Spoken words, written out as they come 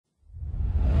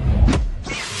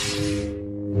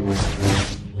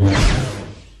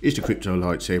It's the Crypto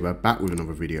Lightsaber back with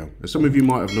another video. As some of you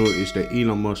might have noticed that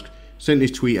Elon Musk sent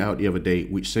this tweet out the other day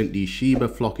which sent the Shiba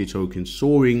Floki token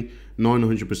soaring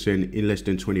 900% in less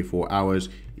than 24 hours.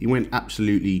 He went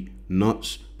absolutely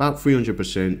nuts, about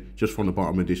 300% just from the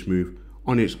bottom of this move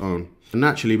on its own. And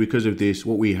naturally, because of this,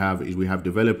 what we have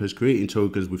developers creating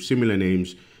tokens with similar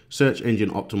names. Search engine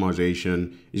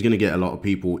optimization is going to get a lot of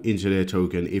people into their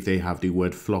token if they have the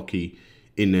word Floki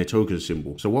in their token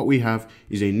symbol. So what we have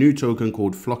is a new token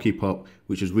called FlokiPup,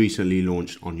 which was recently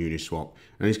launched on Uniswap,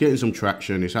 and it's getting some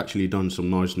traction. It's actually done some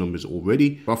nice numbers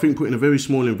already, but I think putting a very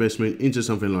small investment into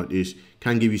something like this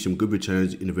can give you some good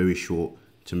returns in a very short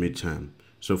to mid-term.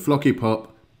 So FlokiPup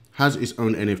has its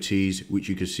own NFTs, which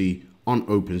you can see on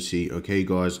OpenSea. Okay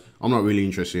guys, I'm not really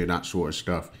interested in that sort of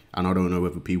stuff, and I don't know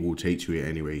whether people will take to it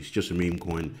anyway. It's just a meme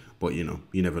coin, but you know,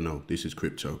 you never know. This is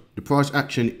crypto. The price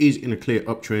action is in a clear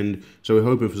uptrend, so we're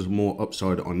hoping for some more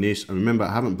upside on this. And remember,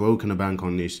 I haven't broken the bank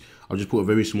on this. I'll just put a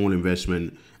very small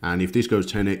investment, and if this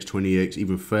goes 10x, 20x,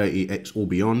 even 30x or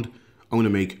beyond, I'm going to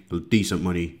make decent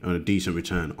money and a decent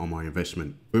return on my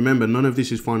investment. Remember, none of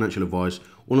this is financial advice.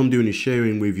 All I'm doing is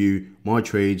sharing with you my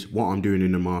trades, what I'm doing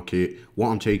in the market, what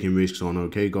I'm taking risks on.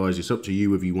 Okay, guys, it's up to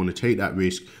you whether you want to take that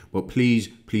risk. But please,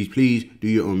 please, please do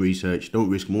your own research. Don't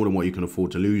risk more than what you can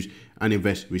afford to lose, and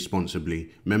invest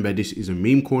responsibly. Remember, this is a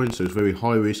meme coin, so it's very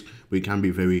high risk, but it can be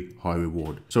very high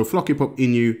reward. So FlokiPup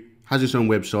Inu has its own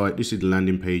website. This is the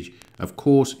landing page. Of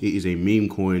course, it is a meme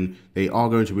coin. They are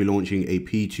going to be launching a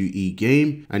P2E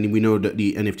game, and we know that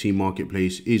the NFT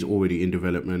marketplace is already in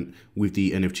development with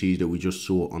the NFTs that we just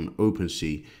saw on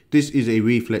OpenSea. This is a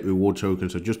reflect reward token,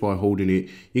 so just by holding it,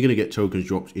 you're going to get tokens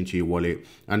dropped into your wallet.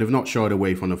 And they've not shied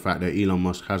away from the fact that Elon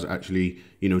Musk has actually,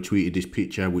 tweeted this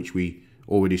picture, which we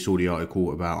already saw the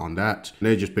article about on that. And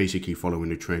they're just basically following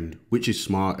the trend, which is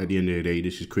smart. At the end of the day,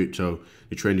 this is crypto.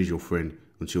 The trend is your friend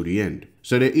until the end.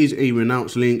 So there is a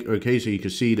renounce link. Okay, so you can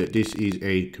see that this is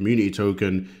a community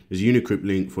token. There's a Unicrypt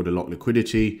link for the locked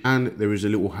liquidity, and there is a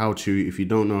little how-to if you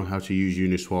don't know how to use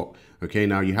Uniswap. Okay,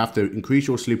 now you have to increase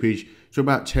your slippage to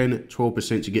about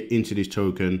 10-12% to get into this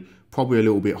token, probably a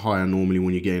little bit higher normally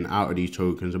when you're getting out of these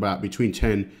tokens, about between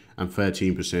 10 and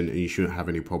 13%, and you shouldn't have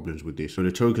any problems with this. So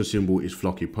the token symbol is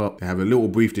FlokiPup. They have a little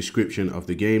brief description of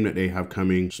the game that they have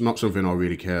coming. It's not something I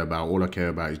really care about. All I care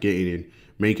about is getting in,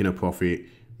 making a profit,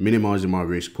 minimizing my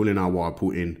risk, pulling out what I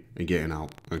put in and getting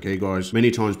out. Okay guys, many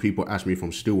times people ask me if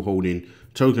I'm still holding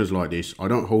tokens like this. I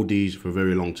don't hold these for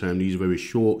very long term. These are very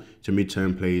short to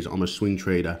mid-term plays. I'm a swing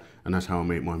trader, and that's how I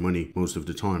make my money most of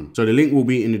the time. So the link will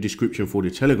be in the description for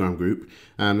the Telegram group,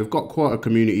 and they've got quite a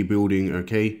community building,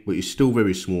 okay, but it's still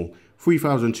very small.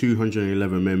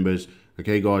 3,211 members.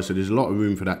 Okay guys, so there's a lot of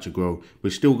room for that to grow.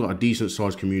 We've still got a decent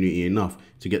sized community, enough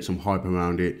to get some hype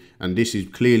around it. And this is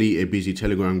clearly a busy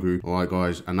Telegram group. All right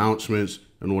guys, announcements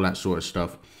and all that sort of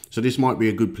stuff. So this might be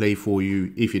a good play for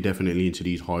you if you're definitely into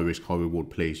these high risk, high reward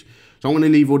plays. So I'm going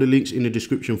to leave all the links in the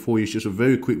description for you. It's just a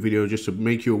very quick video just to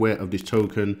make you aware of this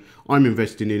token. I'm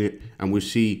investing in it, and we'll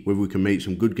see whether we can make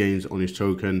some good gains on this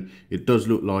token. It does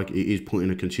look like it is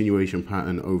putting a continuation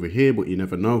pattern over here, but you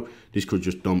never know. This could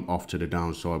just dump off to the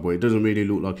downside, but it doesn't really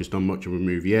look like it's done much of a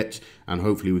move yet. And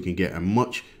hopefully we can get a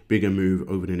much bigger move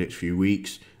over the next few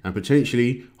weeks, and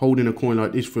potentially holding a coin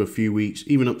like this for a few weeks,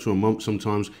 even up to a month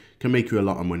sometimes, can make you a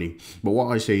lot of money. But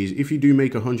what I say is, if you do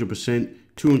make 100%,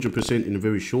 200% in a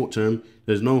very short term,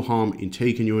 there's no harm in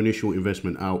taking your initial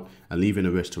investment out and leaving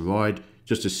the rest to ride,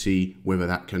 just to see whether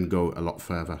that can go a lot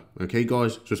further. Okay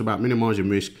guys, so it's about minimizing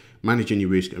risk, managing your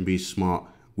risk, and being smart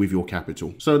with your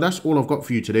capital. So that's all I've got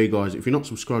for you today guys. If you're not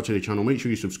subscribed to the channel, make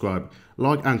sure you subscribe,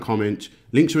 like and comment.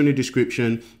 Links are in the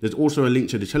description. There's also a link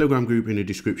to the Telegram group in the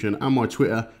description and my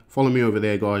Twitter. Follow me over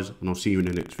there guys, and I'll see you in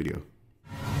the next video.